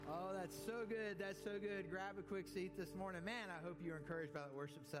That's so good. That's so good. Grab a quick seat this morning. Man, I hope you were encouraged by that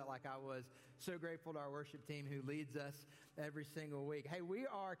worship set like I was. So grateful to our worship team who leads us every single week. Hey, we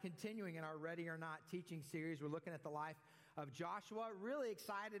are continuing in our Ready or Not teaching series. We're looking at the life of Joshua. Really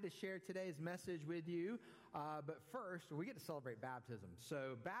excited to share today's message with you. But first, we get to celebrate baptism.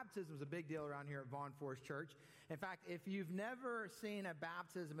 So baptism is a big deal around here at Vaughn Forest Church. In fact, if you've never seen a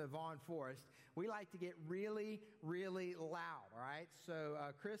baptism at Vaughn Forest, we like to get really, really loud, all right? So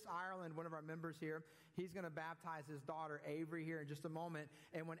Chris Ireland, one of our members here, he's going to baptize his daughter Avery here in just a moment.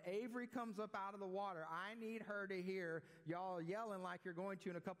 And when Avery comes up out of the water, I need her to hear y'all yelling like you're going to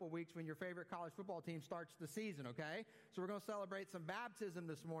in a couple of weeks when your favorite college football team starts the season, okay? So we're going to celebrate some baptism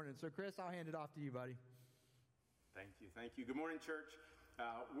this morning. So Chris, I'll hand it off to you, buddy. Thank you. Thank you. Good morning, church.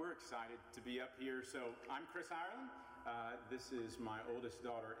 We're excited to be up here. So I'm Chris Ireland. This is my oldest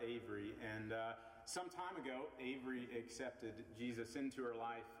daughter, Avery. And some time ago, Avery accepted Jesus into her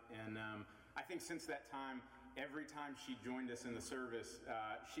life. And I think since that time, every time she joined us in the service,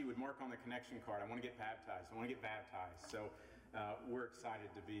 she would mark on the connection card, I want to get baptized. I want to get baptized. So we're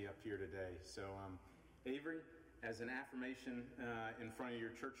excited to be up here today. So Avery, as an affirmation in front of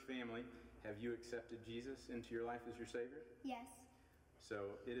your church family, have you accepted Jesus into your life as your Savior? Yes.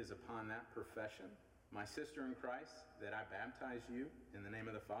 So it is upon that profession, my sister in Christ, that I baptize you in the name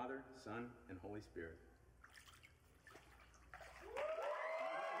of the Father, Son, and Holy Spirit.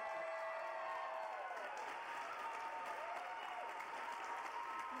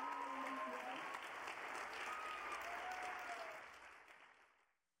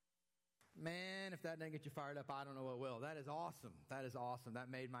 Man, if that doesn't get you fired up, I don't know what will. That is awesome. That is awesome.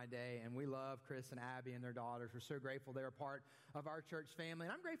 That made my day. And we love Chris and Abby and their daughters. We're so grateful they're a part of our church family.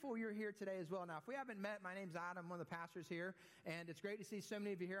 And I'm grateful you're here today as well. Now, if we haven't met, my name's Adam. I'm one of the pastors here. And it's great to see so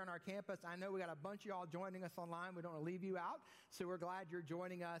many of you here on our campus. I know we got a bunch of y'all joining us online. We don't want to leave you out. So we're glad you're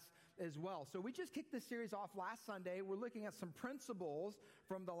joining us as well. So we just kicked this series off last Sunday. We're looking at some principles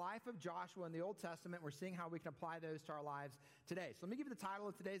from the life of Joshua in the Old Testament. We're seeing how we can apply those to our lives today. So let me give you the title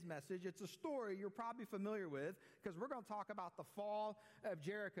of today's message. It's a story you're probably familiar with because we're going to talk about the fall of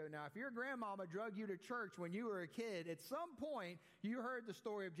Jericho. Now, if your grandmama drug you to church when you were a kid, at some point you heard the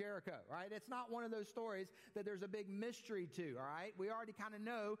story of Jericho, right? It's not one of those stories that there's a big mystery to, all right? We already kind of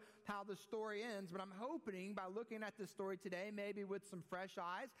know how the story ends, but I'm hoping by looking at this story today, maybe with some fresh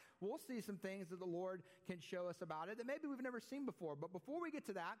eyes, we'll see some things that the Lord can show us about it that maybe we've never seen before. But before we get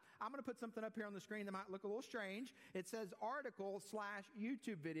to that, I'm going to put something up here on the screen that might look a little strange. It says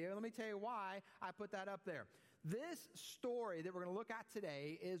article/YouTube video. Let me tell you why I put that up there. This story that we're going to look at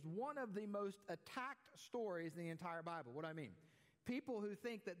today is one of the most attacked stories in the entire Bible. What do I mean? People who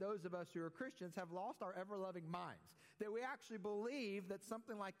think that those of us who are Christians have lost our ever-loving minds, that we actually believe that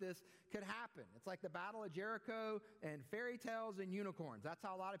something like this could happen. It's like the Battle of Jericho and fairy tales and unicorns. That's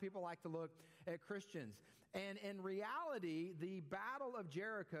how a lot of people like to look at Christians. And in reality, the Battle of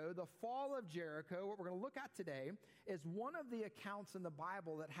Jericho, the fall of Jericho, what we're going to look at today is one of the accounts in the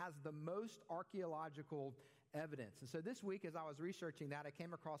Bible that has the most archaeological evidence. And so this week, as I was researching that, I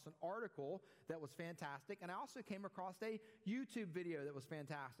came across an article that was fantastic, and I also came across a YouTube video that was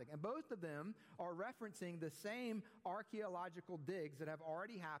fantastic. And both of them are referencing the same archaeological digs that have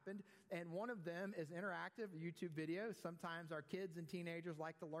already happened, and one of them is interactive, a YouTube video. Sometimes our kids and teenagers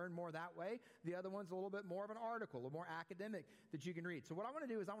like to learn more that way. The other one's a little bit more of an article, a little more academic that you can read. So what I want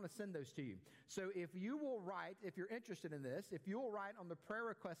to do is I want to send those to you. So if you will write, if you're interested in this, if you will write on the prayer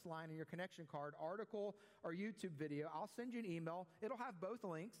request line in your connection card, article or YouTube video, I'll send you an email. It'll have both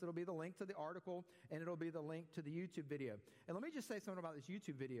links. It'll be the link to the article and it'll be the link to the YouTube video. And let me just say something about this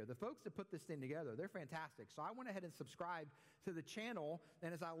YouTube video. The folks that put this thing together, they're fantastic. So I went ahead and subscribed to the channel,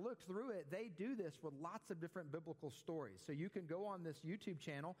 and as I looked through it, they do this with lots of different biblical stories. So you can go on this YouTube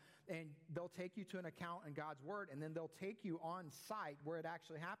channel and they'll take you to an account in God's Word, and then they'll take you on site where it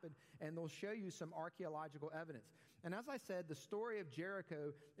actually happened, and they'll show you some archaeological evidence. And as I said, the story of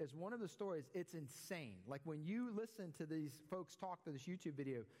Jericho is one of the stories. It's insane. Like when you listen to these folks talk to this YouTube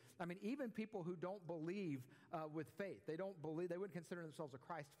video, I mean, even people who don't believe with faith, they wouldn't consider themselves a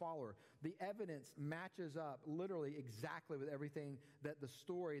Christ follower. The evidence matches up literally exactly with everything that the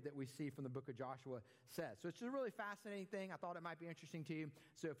story that we see from the book of Joshua says. So it's just a really fascinating thing. I thought it might be interesting to you.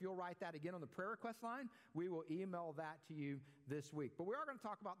 So if you'll write that again on the prayer request line, we will email that to you this week. But we are going to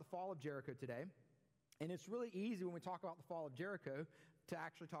talk about the fall of Jericho today. And it's really easy when we talk about the fall of Jericho to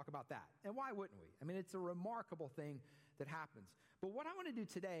actually talk about that. And why wouldn't we? I mean, it's a remarkable thing that happens. But what I want to do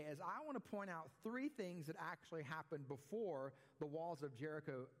today is I want to point out three things that actually happened before the walls of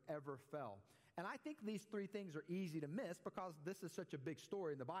Jericho ever fell. And I think these three things are easy to miss because this is such a big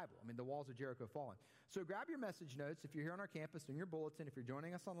story in the Bible. I mean, the walls of Jericho falling. So grab your message notes. If you're here on our campus, in your bulletin, if you're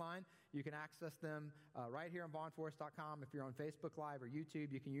joining us online, you can access them right here on vaughnforest.com. If you're on Facebook Live or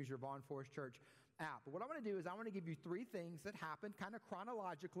YouTube, you can use your Vaughn Forest Church app. But what I want to do is I want to give you three things that happened kind of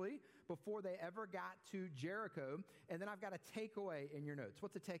chronologically before they ever got to Jericho. And then I've got a takeaway in your notes.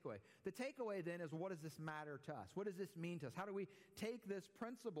 What's the takeaway? The takeaway then is, what does this matter to us? What does this mean to us? How do we take this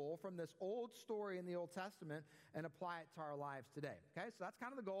principle from this old story in the Old Testament and apply it to our lives today? Okay, so that's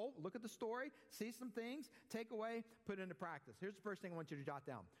kind of the goal. Look at the story, see some things, take away, put it into practice. Here's the first thing I want you to jot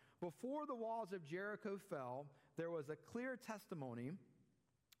down. Before the walls of Jericho fell, there was a clear testimony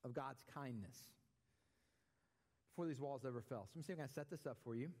of God's kindness. Before these walls ever fell. So let me see if I can set this up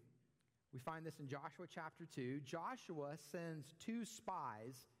for you. We find this in Joshua chapter 2. Joshua sends 2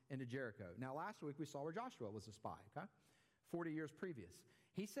 spies into Jericho. Now, last week we saw where Joshua was a spy, okay? 40 years previous.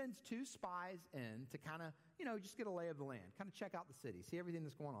 He sends 2 spies in to kind of, just get a lay of the land, kind of check out the city, see everything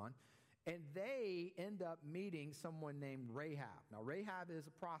that's going on. And they end up meeting someone named Rahab. Now, Rahab is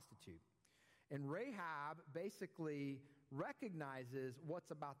a prostitute. And Rahab basically recognizes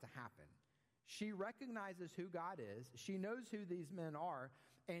what's about to happen. She recognizes who God is. She knows who these men are.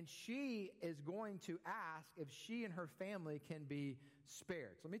 And she is going to ask if she and her family can be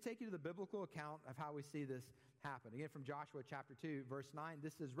spared. So let me take you to the biblical account of how we see this happen. Again, from Joshua chapter 2, verse 9.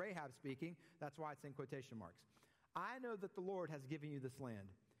 This is Rahab speaking. That's why it's in quotation marks. I know that the Lord has given you this land,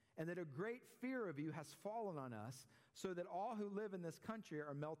 and that a great fear of you has fallen on us, so that all who live in this country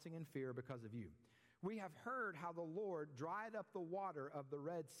are melting in fear because of you. We have heard how the Lord dried up the water of the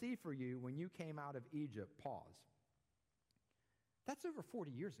Red Sea for you when you came out of Egypt. Pause. That's over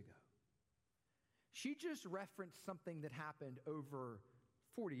 40 years ago. She just referenced something that happened over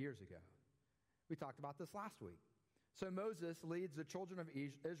 40 years ago. We talked about this last week. So Moses leads the children of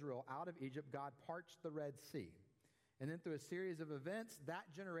Israel out of Egypt. God parched the Red Sea. And then through a series of events, that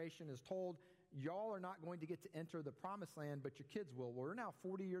generation is told, y'all are not going to get to enter the promised land, but your kids will. Well, we're now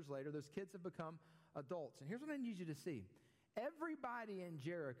 40 years later. Those kids have become adults. And here's what I need you to see. Everybody in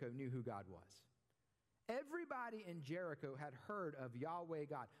Jericho knew who God was. Everybody in Jericho had heard of Yahweh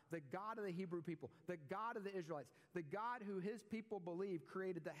God, the God of the Hebrew people, the God of the Israelites, the God who his people believe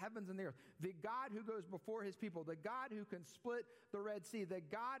created the heavens and the earth, the God who goes before his people, the God who can split the Red Sea, the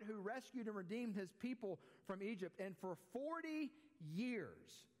God who rescued and redeemed his people from Egypt. And for 40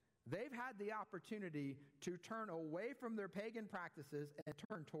 years, they've had the opportunity to turn away from their pagan practices and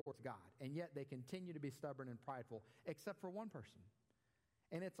turn towards God. And yet they continue to be stubborn and prideful, except for one person.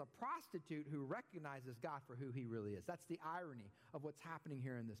 And it's a prostitute who recognizes God for who he really is. That's the irony of what's happening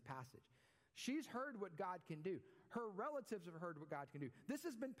here in this passage. She's heard what God can do. Her relatives have heard what God can do. This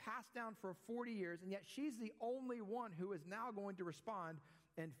has been passed down for 40 years, and yet she's the only one who is now going to respond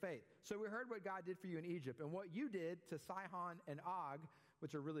in faith. So we heard what God did for you in Egypt, and what you did to Sihon and Og,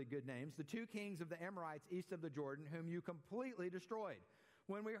 which are really good names, the 2 kings of the Amorites east of the Jordan, whom you completely destroyed.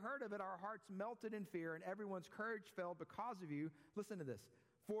 When we heard of it, our hearts melted in fear, and everyone's courage fell because of you. Listen to this.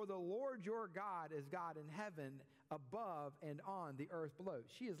 For the Lord your God is God in heaven above and on the earth below.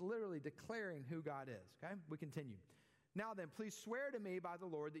 She is literally declaring who God is. Okay, we continue. Now then, please swear to me by the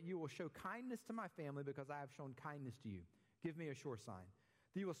Lord that you will show kindness to my family because I have shown kindness to you. Give me a sure sign.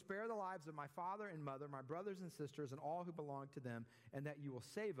 That you will spare the lives of my father and mother, my brothers and sisters, and all who belong to them, and that you will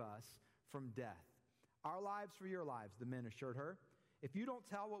save us from death. Our lives for your lives, the men assured her. If you don't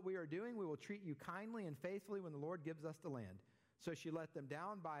tell what we are doing, we will treat you kindly and faithfully when the Lord gives us the land. So she let them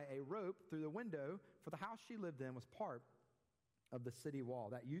down by a rope through the window, for the house she lived in was part of the city wall.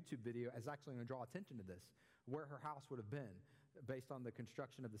 That YouTube video is actually going to draw attention to this, where her house would have been based on the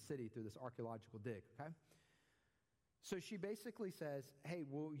construction of the city through this archaeological dig, okay? So she basically says, hey,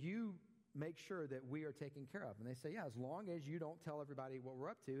 will you make sure that we are taken care of? And they say, yeah, as long as you don't tell everybody what we're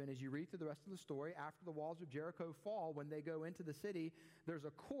up to. And as you read through the rest of the story, after the walls of Jericho fall, when they go into the city, there's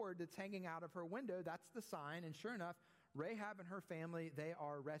a cord that's hanging out of her window. That's the sign. And sure enough, Rahab and her family, they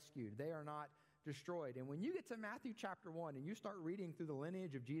are rescued. They are not destroyed. And when you get to Matthew chapter 1 and you start reading through the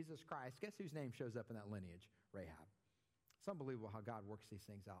lineage of Jesus Christ, guess whose name shows up in that lineage? Rahab. It's unbelievable how God works these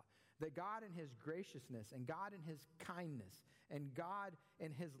things out. That God in his graciousness and God in his kindness and God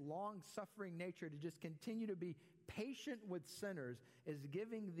in his long-suffering nature to just continue to be patient with sinners is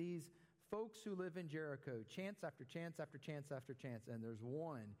giving these folks who live in Jericho chance after chance after chance after chance. And there's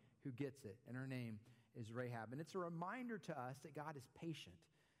one who gets it, and her name is Rahab. And it's a reminder to us that God is patient,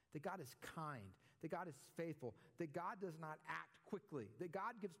 that God is kind, that God is faithful, that God does not act quickly, that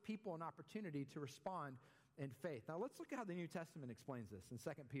God gives people an opportunity to respond in faith. Now let's look at how the New Testament explains this in 2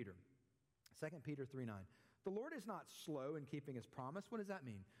 Peter. 2 Peter 3:9. The Lord is not slow in keeping his promise. What does that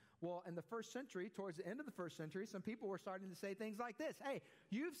mean? Well, in the first century, towards the end of the first century, some people were starting to say things like this. Hey,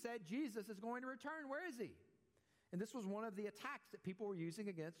 you've said Jesus is going to return. Where is he? And this was one of the attacks that people were using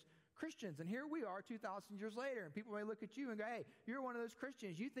against Christians. And here we are 2,000 years later, and people may look at you and go, hey, you're one of those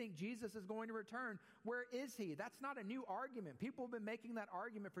Christians. You think Jesus is going to return. Where is he? That's not a new argument. People have been making that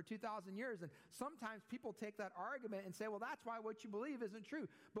argument for 2,000 years, and sometimes people take that argument and say, well, that's why what you believe isn't true.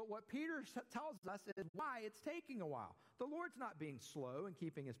 But what Peter tells us is why it's taking a while. The Lord's not being slow in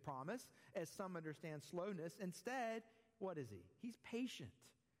keeping his promise, as some understand slowness. Instead, what is he? He's patient.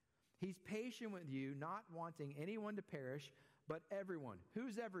 He's patient with you, not wanting anyone to perish, but everyone.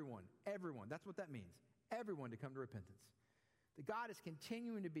 Who's everyone? Everyone. That's what that means. Everyone to come to repentance. That God is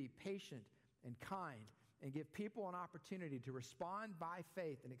continuing to be patient and kind and give people an opportunity to respond by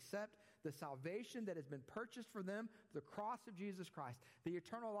faith and accept the salvation that has been purchased for them, the cross of Jesus Christ, the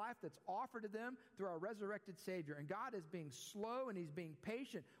eternal life that's offered to them through our resurrected Savior. And God is being slow and he's being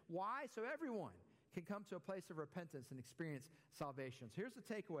patient. Why? So everyone can come to a place of repentance and experience salvation. So here's the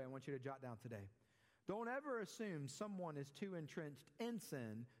takeaway I want you to jot down today. Don't ever assume someone is too entrenched in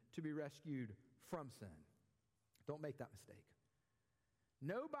sin to be rescued from sin. Don't make that mistake.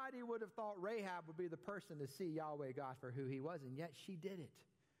 Nobody would have thought Rahab would be the person to see Yahweh God for who he was, and yet she did it.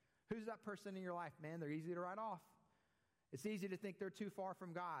 Who's that person in your life? Man, they're easy to write off. It's easy to think they're too far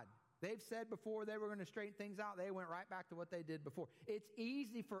from God. They've said before they were going to straighten things out, they went right back to what they did before. It's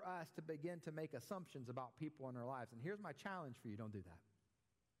easy for us to begin to make assumptions about people in our lives. And here's my challenge for you. Don't do that.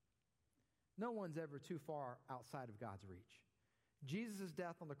 No one's ever too far outside of God's reach. Jesus'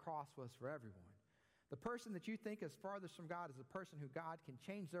 death on the cross was for everyone. The person that you think is farthest from God is the person who God can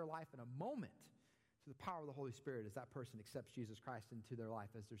change their life in a moment through the power of the Holy Spirit as that person accepts Jesus Christ into their life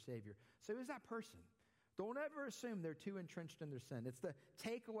as their Savior. So who's that person? Don't ever assume they're too entrenched in their sin. It's the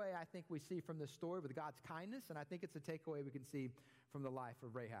takeaway I think we see from this story with God's kindness, and I think it's a takeaway we can see from the life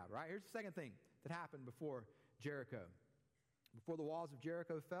of Rahab. Right? Here's the second thing that happened before Jericho. Before the walls of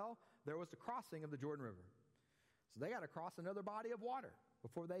Jericho fell, there was the crossing of the Jordan River. So they got to cross another body of water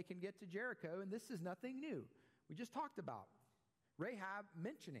before they can get to Jericho, and this is nothing new. We just talked about Rahab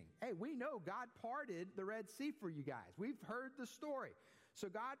mentioning, hey, we know God parted the Red Sea for you guys. We've heard the story. So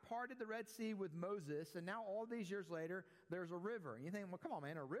God parted the Red Sea with Moses, and now all these years later, there's a river. And you think, well, come on,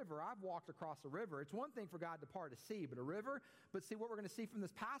 man, a river? I've walked across a river. It's one thing for God to part a sea, but a river? But see, what we're going to see from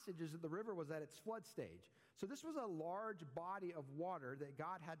this passage is that the river was at its flood stage. So this was a large body of water that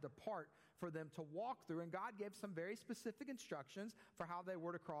God had to part for them to walk through, and God gave some very specific instructions for how they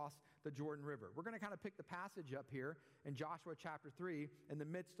were to cross the Jordan River. We're going to kind of pick the passage up here in Joshua chapter 3 in the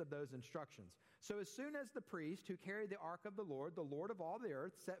midst of those instructions. So as soon as the priest who carried the ark of the Lord of all the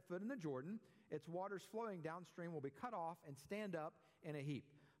earth, set foot in the Jordan, its waters flowing downstream will be cut off and stand up in a heap.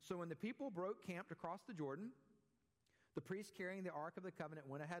 So when the people broke camp to cross the Jordan, the priest carrying the Ark of the Covenant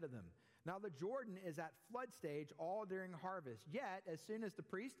went ahead of them. Now the Jordan is at flood stage all during harvest. Yet, as soon as the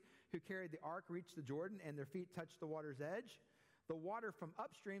priest who carried the ark reached the Jordan and their feet touched the water's edge, the water from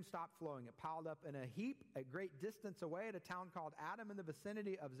upstream stopped flowing. It piled up in a heap a great distance away at a town called Adam in the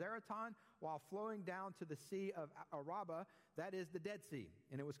vicinity of Zeraton, while flowing down to the Sea of Arabah, that is the Dead Sea,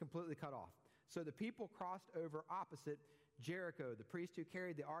 and it was completely cut off. So the people crossed over opposite Jericho. The priest who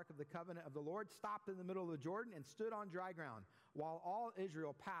carried the Ark of the Covenant of the Lord stopped in the middle of the Jordan and stood on dry ground, while all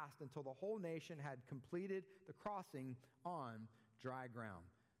Israel passed until the whole nation had completed the crossing on dry ground.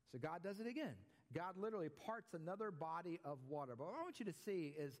 So God does it again. God literally parts another body of water. But what I want you to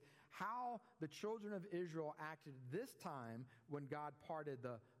see is how the children of Israel acted this time when God parted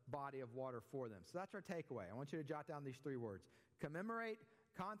the body of water for them. So that's our takeaway. I want you to jot down these three words: commemorate,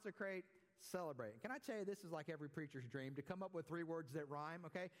 consecrate, celebrate. Can I tell you, this is like every preacher's dream, to come up with three words that rhyme,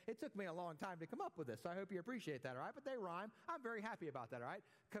 okay? It took me a long time to come up with this, so I hope you appreciate that, all right? But they rhyme. I'm very happy about that, all right?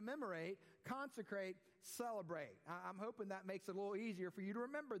 Commemorate, consecrate, celebrate. I'm hoping that makes it a little easier for you to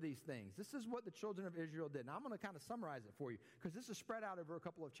remember these things. This is what the children of Israel did. Now, I'm going to kind of summarize it for you, because this is spread out over a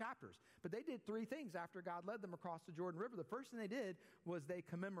couple of chapters. But they did three things after God led them across the Jordan River. The first thing they did was they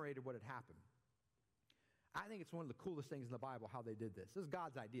commemorated what had happened. I think it's one of the coolest things in the Bible, how they did this. This is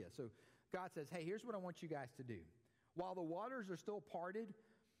God's idea. So God says, hey, here's what I want you guys to do. While the waters are still parted,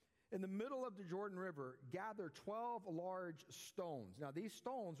 in the middle of the Jordan River, gather 12 large stones. Now, these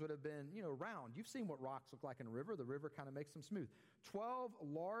stones would have been, round. You've seen what rocks look like in a river. The river kind of makes them smooth. 12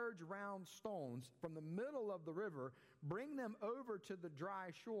 large round stones from the middle of the river, bring them over to the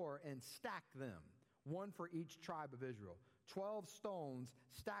dry shore and stack them, one for each tribe of Israel. 12 stones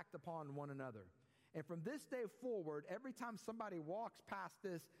stacked upon one another. And from this day forward, every time somebody walks past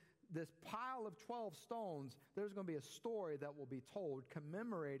this pile of 12 stones, there's going to be a story that will be told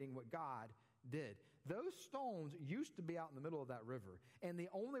commemorating what God did. Those stones used to be out in the middle of that river, and the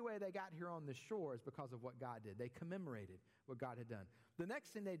only way they got here on the shore is because of what God did. They commemorated what God had done. The next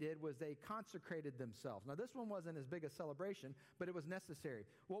thing they did was they consecrated themselves. Now, this one wasn't as big a celebration, but it was necessary.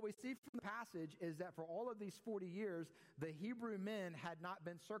 What we see from the passage is that for all of these 40 years, the Hebrew men had not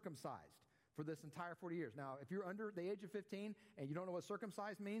been circumcised for this entire 40 years. Now, if you're under the age of 15 and you don't know what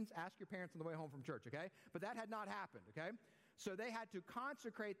circumcised means, ask your parents on the way home from church, okay? But that had not happened, okay? So they had to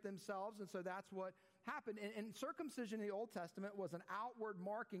consecrate themselves, and so that's what happened. And circumcision in the Old Testament was an outward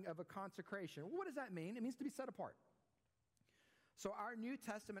marking of a consecration. What does that mean? It means to be set apart. So our New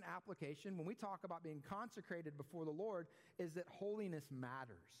Testament application, when we talk about being consecrated before the Lord, is that holiness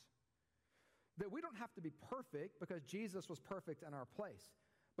matters. That we don't have to be perfect because Jesus was perfect in our place.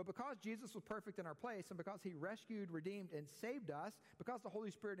 But because Jesus was perfect in our place, and because he rescued, redeemed, and saved us, because the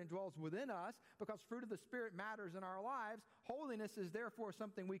Holy Spirit indwells within us, because fruit of the Spirit matters in our lives, holiness is therefore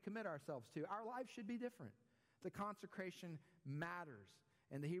something we commit ourselves to. Our lives should be different. The consecration matters.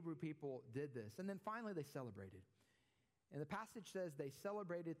 And the Hebrew people did this. And then finally they celebrated. And the passage says they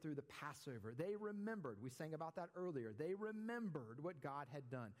celebrated through the Passover. They remembered. We sang about that earlier. They remembered what God had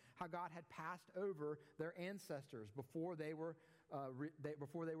done, how God had passed over their ancestors before they were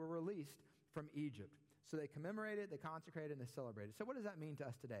released from Egypt. So they commemorated, they consecrated, and they celebrated. So what does that mean to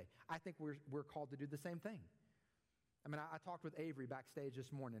us today? I think we're called to do the same thing. I mean, I talked with Avery backstage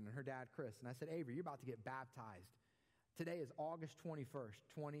this morning and her dad, Chris, and I said, Avery, you're about to get baptized. Today is August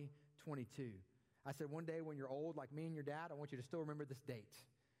 21st, 2022. I said, one day when you're old, like me and your dad, I want you to still remember this date.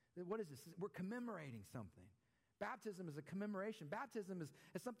 What is this? We're commemorating something. Baptism is a commemoration. Baptism is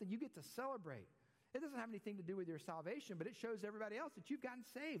something you get to celebrate. It doesn't have anything to do with your salvation, but it shows everybody else that you've gotten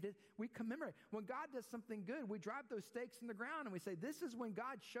saved. We commemorate. When God does something good, we drive those stakes in the ground and we say, this is when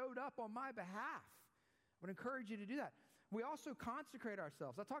God showed up on my behalf. I would encourage you to do that. We also consecrate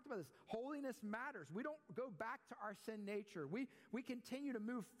ourselves. I talked about this. Holiness matters. We don't go back to our sin nature. We continue to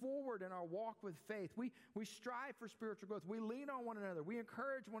move forward in our walk with faith. We strive for spiritual growth. We lean on one another. We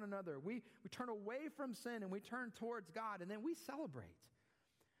encourage one another. We turn away from sin and we turn towards God, and then we celebrate.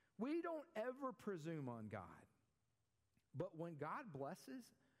 We don't ever presume on God. But when God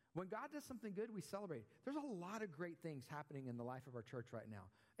blesses, when God does something good, we celebrate. There's a lot of great things happening in the life of our church right now.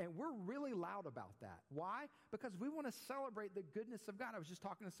 And we're really loud about that. Why? Because we want to celebrate the goodness of God. I was just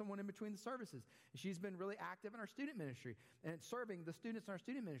talking to someone in between the services. And she's been really active in our student ministry and serving the students in our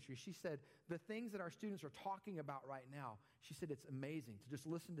student ministry. She said, the things that our students are talking about right now, she said it's amazing to just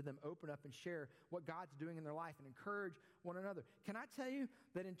listen to them open up and share what God's doing in their life and encourage one another. Can I tell you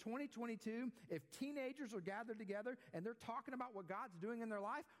that in 2022, if teenagers are gathered together and they're talking about what God's doing in their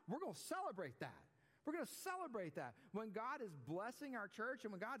life, we're going to celebrate that. We're going to celebrate that. When God is blessing our church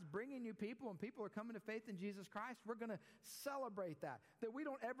and when God's bringing new people and people are coming to faith in Jesus Christ, we're going to celebrate that. That we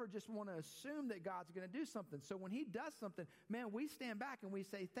don't ever just want to assume that God's going to do something. So when he does something, man, we stand back and we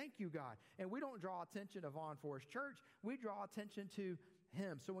say, thank you, God. And we don't draw attention to Vaughn Forest Church. We draw attention to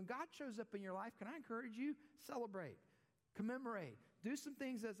him. So when God shows up in your life, can I encourage you? Celebrate. Commemorate. Do some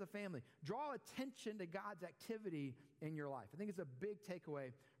things as a family. Draw attention to God's activity in your life. I think it's a big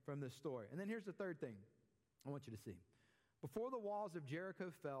takeaway from this story. And then here's the third thing I want you to see. Before the walls of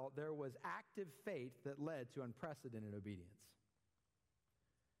Jericho fell, there was active faith that led to unprecedented obedience.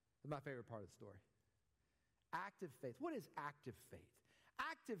 That's my favorite part of the story. Active faith. What is active faith?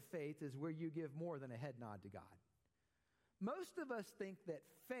 Active faith is where you give more than a head nod to God. Most of us think that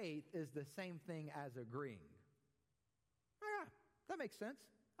faith is the same thing as agreeing. Yeah, that makes sense.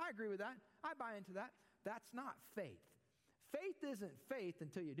 I agree with that. I buy into that. That's not faith. Faith isn't faith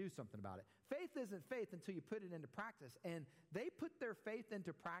until you do something about it. Faith isn't faith until you put it into practice. And they put their faith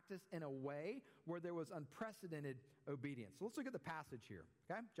into practice in a way where there was unprecedented obedience. So let's look at the passage here,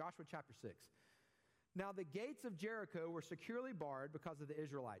 okay? Joshua chapter 6. Now the gates of Jericho were securely barred because of the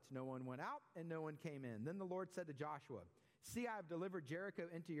Israelites. No one went out and no one came in. Then the Lord said to Joshua, see, I have delivered Jericho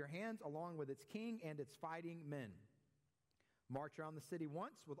into your hands along with its king and its fighting men. March around the city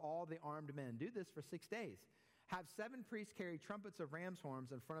once with all the armed men. Do this for 6 days. Have 7 priests carry trumpets of ram's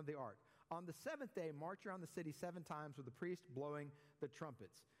horns in front of the ark. On the 7th day, march around the city 7 times with the priest blowing the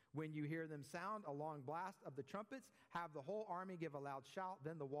trumpets. When you hear them sound a long blast of the trumpets, have the whole army give a loud shout.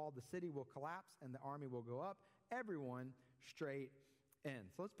 Then the wall of the city will collapse and the army will go up, everyone straight in.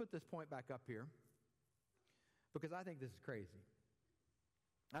 So let's put this point back up here because I think this is crazy.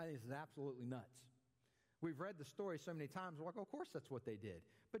 I think this is absolutely nuts. We've read the story so many times, we're like, of course that's what they did.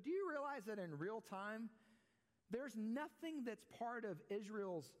 But do you realize that in real time, there's nothing that's part of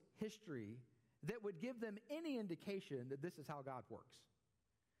Israel's history that would give them any indication that this is how God works?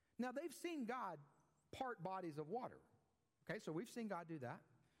 Now, they've seen God part bodies of water. Okay, so we've seen God do that.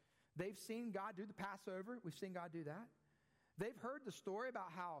 They've seen God do the Passover. We've seen God do that. They've heard the story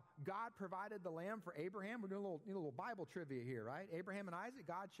about how God provided the lamb for Abraham. We're doing a little Bible trivia here, right? Abraham and Isaac,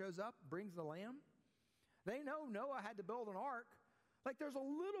 God shows up, brings the lamb. They know Noah had to build an ark. Like, there's a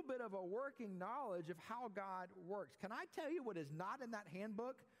little bit of a working knowledge of how God works. Can I tell you what is not in that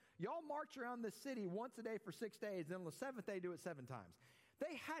handbook? Y'all march around this city once a day for 6 days, then on the seventh day do it 7 times.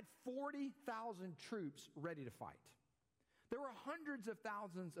 They had 40,000 troops ready to fight. There were hundreds of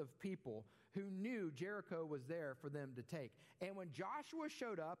thousands of people who knew Jericho was there for them to take. And when Joshua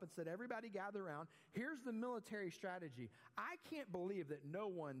showed up and said, everybody gather around, here's the military strategy. I can't believe that no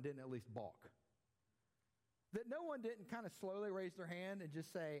one didn't at least balk. That no one didn't kind of slowly raise their hand and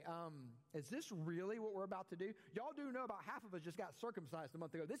just say, is this really what we're about to do? Y'all do know about half of us just got circumcised a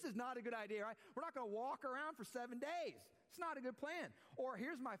month ago. This is not a good idea, right? We're not going to walk around for 7 days. It's not a good plan. Or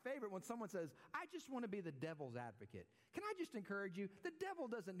here's my favorite when someone says, I just want to be the devil's advocate. Can I just encourage you? The devil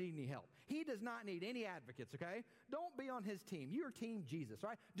doesn't need any help. He does not need any advocates, okay? Don't be on his team. You're team Jesus,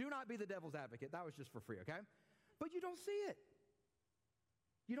 right? Do not be the devil's advocate. That was just for free, okay? But you don't see it.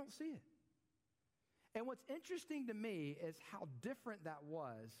 You don't see it. And what's interesting to me is how different that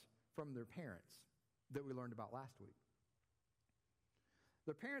was from their parents that we learned about last week.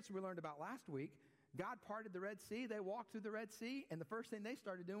 The parents we learned about last week, God parted the Red Sea, they walked through the Red Sea, and the first thing they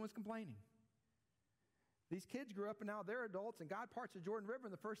started doing was complaining. These kids grew up and now they're adults, and God parts the Jordan River,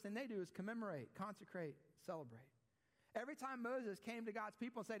 and the first thing they do is commemorate, consecrate, celebrate. Every time Moses came to God's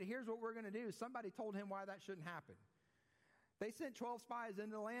people and said, here's what we're going to do, somebody told him why that shouldn't happen. They sent 12 spies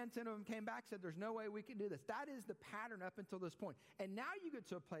into the land. 10 of them came back, said, there's no way we can do this. That is the pattern up until this point. And now you get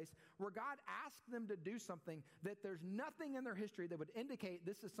to a place where God asked them to do something that there's nothing in their history that would indicate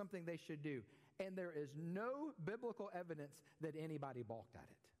this is something they should do. And there is no biblical evidence that anybody balked at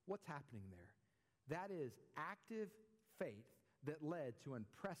it. What's happening there? That is active faith that led to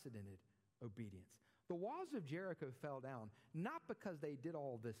unprecedented obedience. The walls of Jericho fell down, not because they did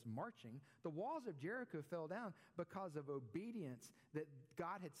all this marching. The walls of Jericho fell down because of obedience that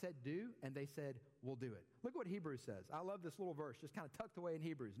God had said do, and they said, we'll do it. Look what Hebrews says. I love this little verse, just kind of tucked away in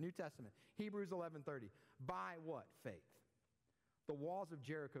Hebrews, New Testament. Hebrews 11:30. By what? Faith. The walls of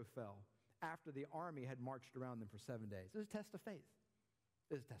Jericho fell after the army had marched around them for 7 days. This is a test of faith.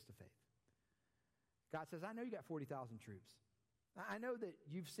 This is a test of faith. God says, I know you got 40,000 troops. I know that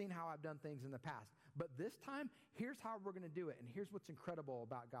you've seen how I've done things in the past. But this time, here's how we're going to do it. And here's what's incredible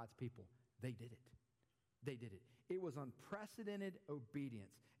about God's people. They did it. They did it. It was unprecedented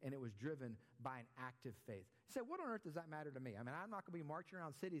obedience, and it was driven by an active faith. You say, what on earth does that matter to me? I mean, I'm not going to be marching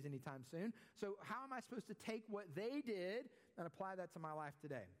around cities anytime soon. So how am I supposed to take what they did and apply that to my life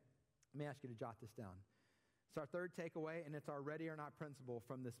today? Let me ask you to jot this down. It's our third takeaway, and it's our ready or not principle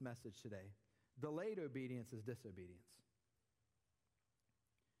from this message today. Delayed obedience is disobedience.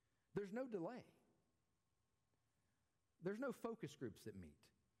 There's no delay. There's no focus groups that meet.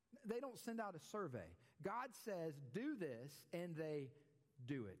 They don't send out a survey. God says, do this, and they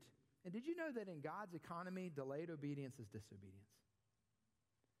do it. And did you know that in God's economy, delayed obedience is disobedience?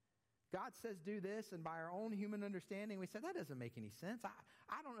 God says, do this, and by our own human understanding, we say, that doesn't make any sense.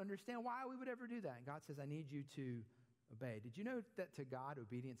 I don't understand why we would ever do that. And God says, I need you to obey. Did you know that to God,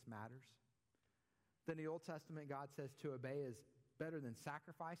 obedience matters? Then in the Old Testament, God says to obey is better than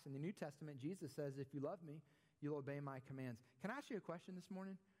sacrifice. In the New Testament, Jesus says, if you love me, you'll obey my commands. Can I ask you a question this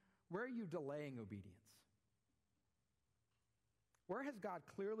morning? Where are you delaying obedience? Where has God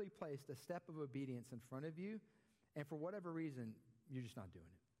clearly placed a step of obedience in front of you, and for whatever reason, you're just not doing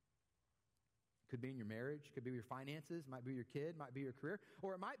it? Could be in your marriage, could be your finances, might be your kid, might be your career,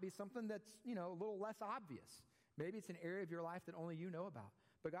 or it might be something that's, a little less obvious. Maybe it's an area of your life that only you know about.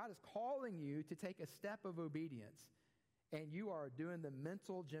 But God is calling you to take a step of obedience, and you are doing the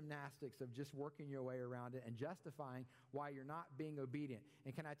mental gymnastics of just working your way around it and justifying why you're not being obedient.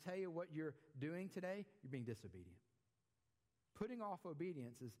 And can I tell you what you're doing today? You're being disobedient. Putting off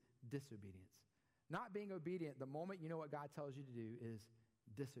obedience is disobedience. Not being obedient the moment you know what God tells you to do is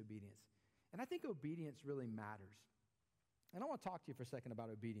disobedience. And I think obedience really matters. And I want to talk to you for a second about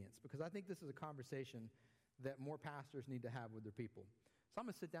obedience, because I think this is a conversation that more pastors need to have with their people. So I'm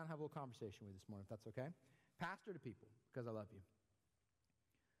going to sit down and have a little conversation with you this morning, if that's okay. Pastor to people, because I love you.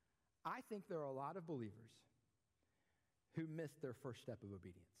 I think there are a lot of believers who miss their first step of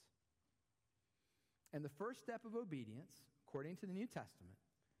obedience. And the first step of obedience, according to the New Testament,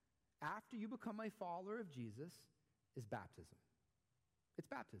 after you become a follower of Jesus, is baptism. It's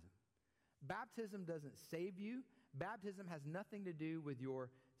baptism. Baptism doesn't save you. Baptism has nothing to do with your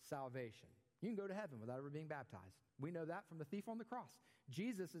salvation. You can go to heaven without ever being baptized. We know that from the thief on the cross.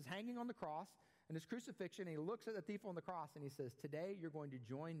 Jesus is hanging on the cross. and his crucifixion, and he looks at the thief on the cross and he says, today you're going to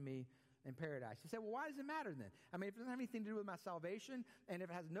join me in paradise. You say, well, why does it matter then? I mean, if it doesn't have anything to do with my salvation, and if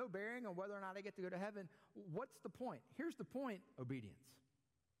it has no bearing on whether or not I get to go to heaven, what's the point? Here's the point: obedience.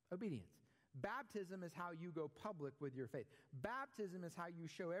 Obedience. Baptism is how you go public with your faith. Baptism is how you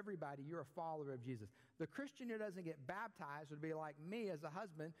show everybody you're a follower of Jesus. The Christian who doesn't get baptized would be like me as a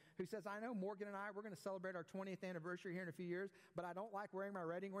husband who says, I know Morgan and I, we're going to celebrate our 20th anniversary here in a few years, but I don't like wearing my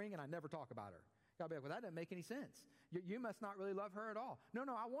wedding ring and I never talk about her. I'll be like, well, that doesn't make any sense. You must not really love her at all. No,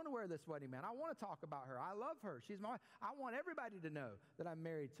 I want to wear this wedding band. I want to talk about her. I love her. She's my wife. I want everybody to know that I'm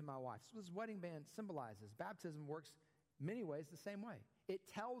married to my wife. So this wedding band symbolizes. Baptism works many ways the same way. It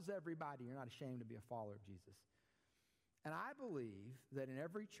tells everybody you're not ashamed to be a follower of Jesus. And I believe that in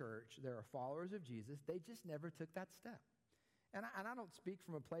every church there are followers of Jesus. They just never took that step. And I don't speak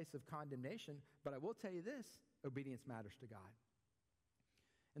from a place of condemnation, but I will tell you this: obedience matters to God.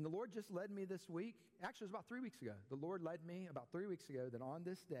 And the Lord just led me this week. Actually, it was about 3 weeks ago. The Lord led me about 3 weeks ago that on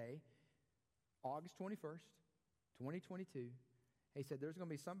this day, August 21st, 2022, he said, there's going to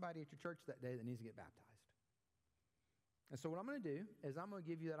be somebody at your church that day that needs to get baptized. And so what I'm going to do is I'm going to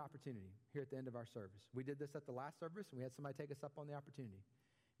give you that opportunity here at the end of our service. We did this at the last service, and we had somebody take us up on the opportunity.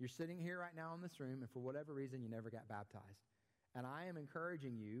 You're sitting here right now in this room, and for whatever reason, you never got baptized. And I am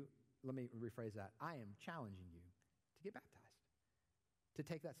encouraging you, let me rephrase that, I am challenging you to get baptized, to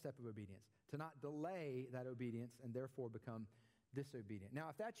take that step of obedience, to not delay that obedience and therefore become disobedient. Now,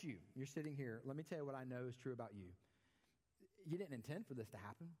 if that's you, you're sitting here, let me tell you what I know is true about you. You didn't intend for this to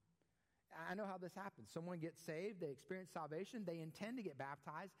happen. I know how this happens. Someone gets saved, they experience salvation, they intend to get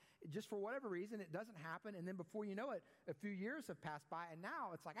baptized. Just for whatever reason, it doesn't happen, and then before you know it, a few years have passed by, and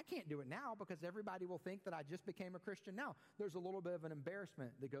now it's like, I can't do it now because everybody will think that I just became a Christian now. There's a little bit of an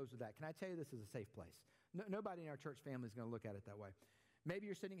embarrassment that goes with that. Can I tell you this is a safe place? Nobody in our church family is going to look at it that way. Maybe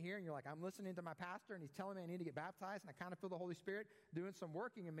you're sitting here and you're like, I'm listening to my pastor and he's telling me I need to get baptized, and I kind of feel the Holy Spirit doing some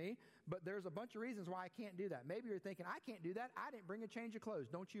working in me, but there's a bunch of reasons why I can't do that. Maybe you're thinking, I can't do that. I didn't bring a change of clothes.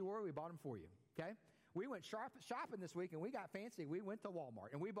 Don't you worry, we bought them for you, okay? We went shopping this week and we got fancy. We went to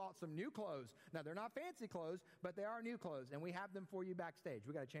Walmart and we bought some new clothes. Now, they're not fancy clothes, but they are new clothes, and we have them for you backstage.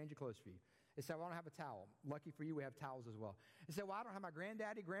 We got a change of clothes for you. They said, well, I don't have a towel. Lucky for you, we have towels as well. They said, well, I don't have my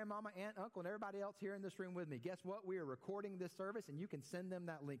granddaddy, grandmama, aunt, uncle, and everybody else here in this room with me. Guess what? We are recording this service, and you can send them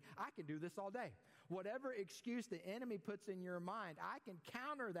that link. I can do this all day. Whatever excuse the enemy puts in your mind, I can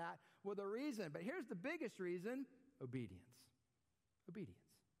counter that with a reason. But here's the biggest reason: obedience. Obedience.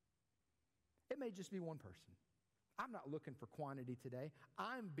 It may just be one person. I'm not looking for quantity today.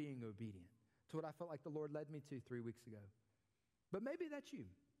 I'm being obedient to what I felt like the Lord led me to 3 weeks ago. But maybe that's you.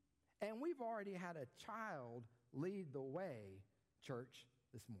 And we've already had a child lead the way, church,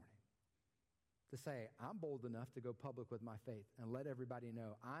 this morning, to say, I'm bold enough to go public with my faith and let everybody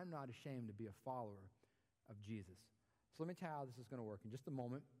know I'm not ashamed to be a follower of Jesus. So let me tell you how this is going to work. In just a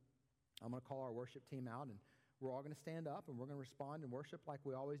moment, I'm going to call our worship team out, and we're all going to stand up, and we're going to respond and worship like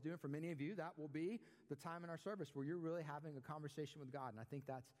we always do. And for many of you, that will be the time in our service where you're really having a conversation with God, and I think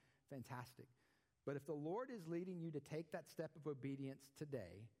that's fantastic. But if the Lord is leading you to take that step of obedience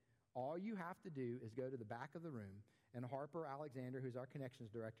today, all you have to do is go to the back of the room, and Harper Alexander, who's our connections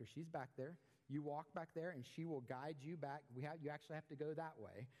director, she's back there. You walk back there, and she will guide you back. You actually have to go that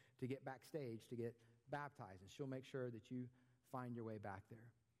way to get backstage to get baptized, and she'll make sure that you find your way back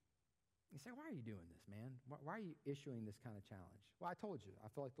there. You say, why are you doing this, man? Why are you issuing this kind of challenge? Well, I told you. I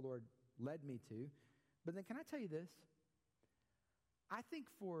feel like the Lord led me to. But then can I tell you this? I think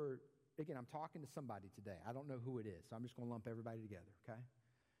again, I'm talking to somebody today. I don't know who it is, so I'm just going to lump everybody together, okay?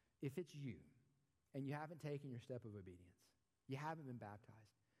 If it's you and you haven't taken your step of obedience, you haven't been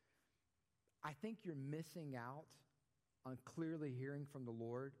baptized, I think you're missing out on clearly hearing from the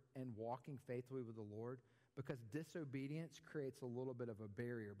Lord and walking faithfully with the Lord, because disobedience creates a little bit of a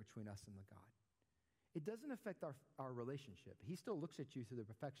barrier between us and the God. It doesn't affect our relationship. He still looks at you through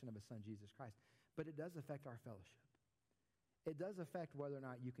the perfection of his Son, Jesus Christ, but it does affect our fellowship. It does affect whether or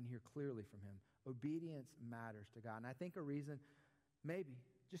not you can hear clearly from him. Obedience matters to God. And I think a reason, maybe,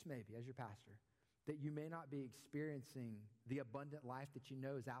 just maybe, as your pastor, that you may not be experiencing the abundant life that you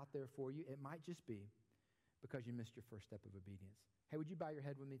know is out there for you, it might just be because you missed your first step of obedience. Hey, would you bow your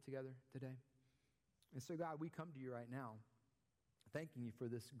head with me together today? And so, God, we come to you right now thanking you for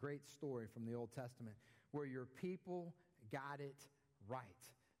this great story from the Old Testament where your people got it right.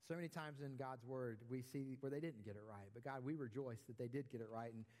 So many times in God's word, we see where they didn't get it right. But God, we rejoice that they did get it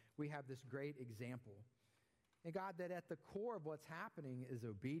right, and we have this great example. And God, that at the core of what's happening is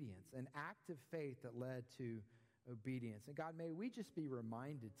obedience, an act of faith that led to obedience. And God, may we just be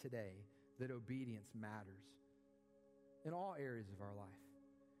reminded today that obedience matters in all areas of our life.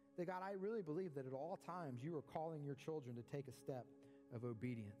 that God, I really believe that at all times you are calling your children to take a step of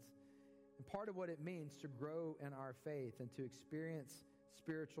obedience. And part of what it means to grow in our faith and to experience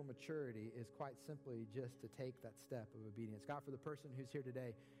spiritual maturity is quite simply just to take that step of obedience. God, for the person who's here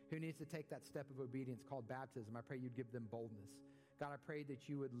today who needs to take that step of obedience called baptism, I pray you'd give them boldness. God, I pray that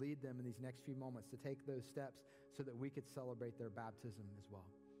you would lead them in these next few moments to take those steps so that we could celebrate their baptism as well.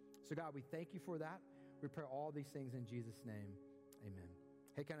 So God, we thank you for that. We pray all these things in Jesus' name. Amen.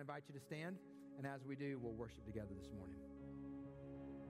 Hey, can I invite you to stand? And as we do, we'll worship together this morning.